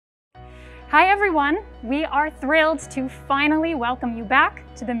Hi everyone! We are thrilled to finally welcome you back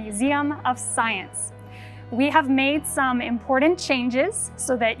to the Museum of Science. We have made some important changes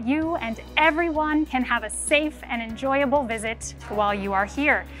so that you and everyone can have a safe and enjoyable visit while you are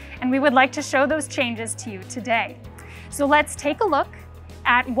here. And we would like to show those changes to you today. So let's take a look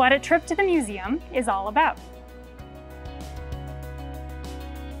at what a trip to the museum is all about.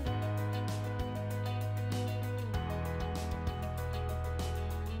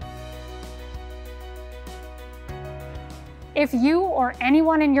 If you or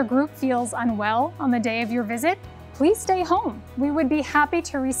anyone in your group feels unwell on the day of your visit, please stay home. We would be happy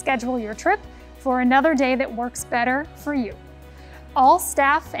to reschedule your trip for another day that works better for you. All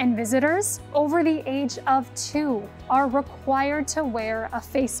staff and visitors over the age of 2 are required to wear a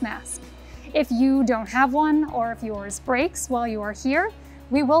face mask. If you don't have one or if yours breaks while you are here,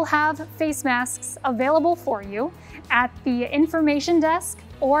 we will have face masks available for you at the information desk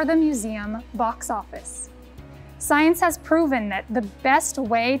or the museum box office. Science has proven that the best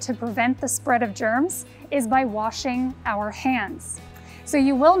way to prevent the spread of germs is by washing our hands. So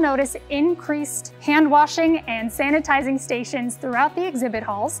you will notice increased hand washing and sanitizing stations throughout the exhibit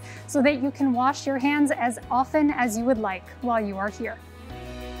halls so that you can wash your hands as often as you would like while you are here.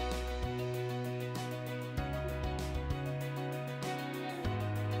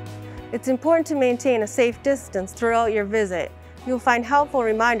 It's important to maintain a safe distance throughout your visit. You'll find helpful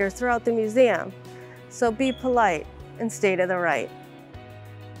reminders throughout the museum. So be polite and stay to the right.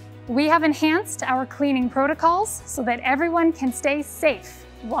 We have enhanced our cleaning protocols so that everyone can stay safe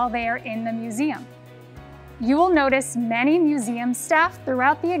while they are in the museum. You will notice many museum staff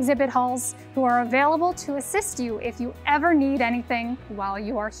throughout the exhibit halls who are available to assist you if you ever need anything while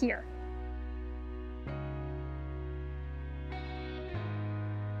you are here.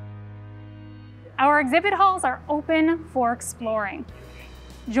 Our exhibit halls are open for exploring.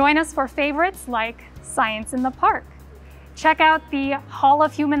 Join us for favorites like Science in the Park. Check out the Hall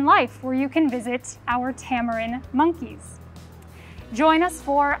of Human Life, where you can visit our tamarin monkeys. Join us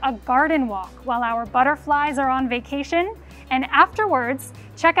for a garden walk while our butterflies are on vacation, and afterwards,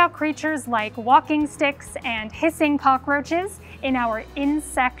 check out creatures like walking sticks and hissing cockroaches in our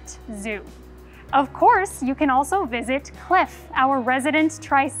insect zoo. Of course, you can also visit Cliff, our resident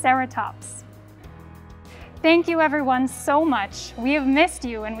triceratops. Thank you everyone so much. We have missed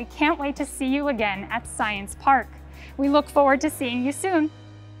you and we can't wait to see you again at Science Park. We look forward to seeing you soon.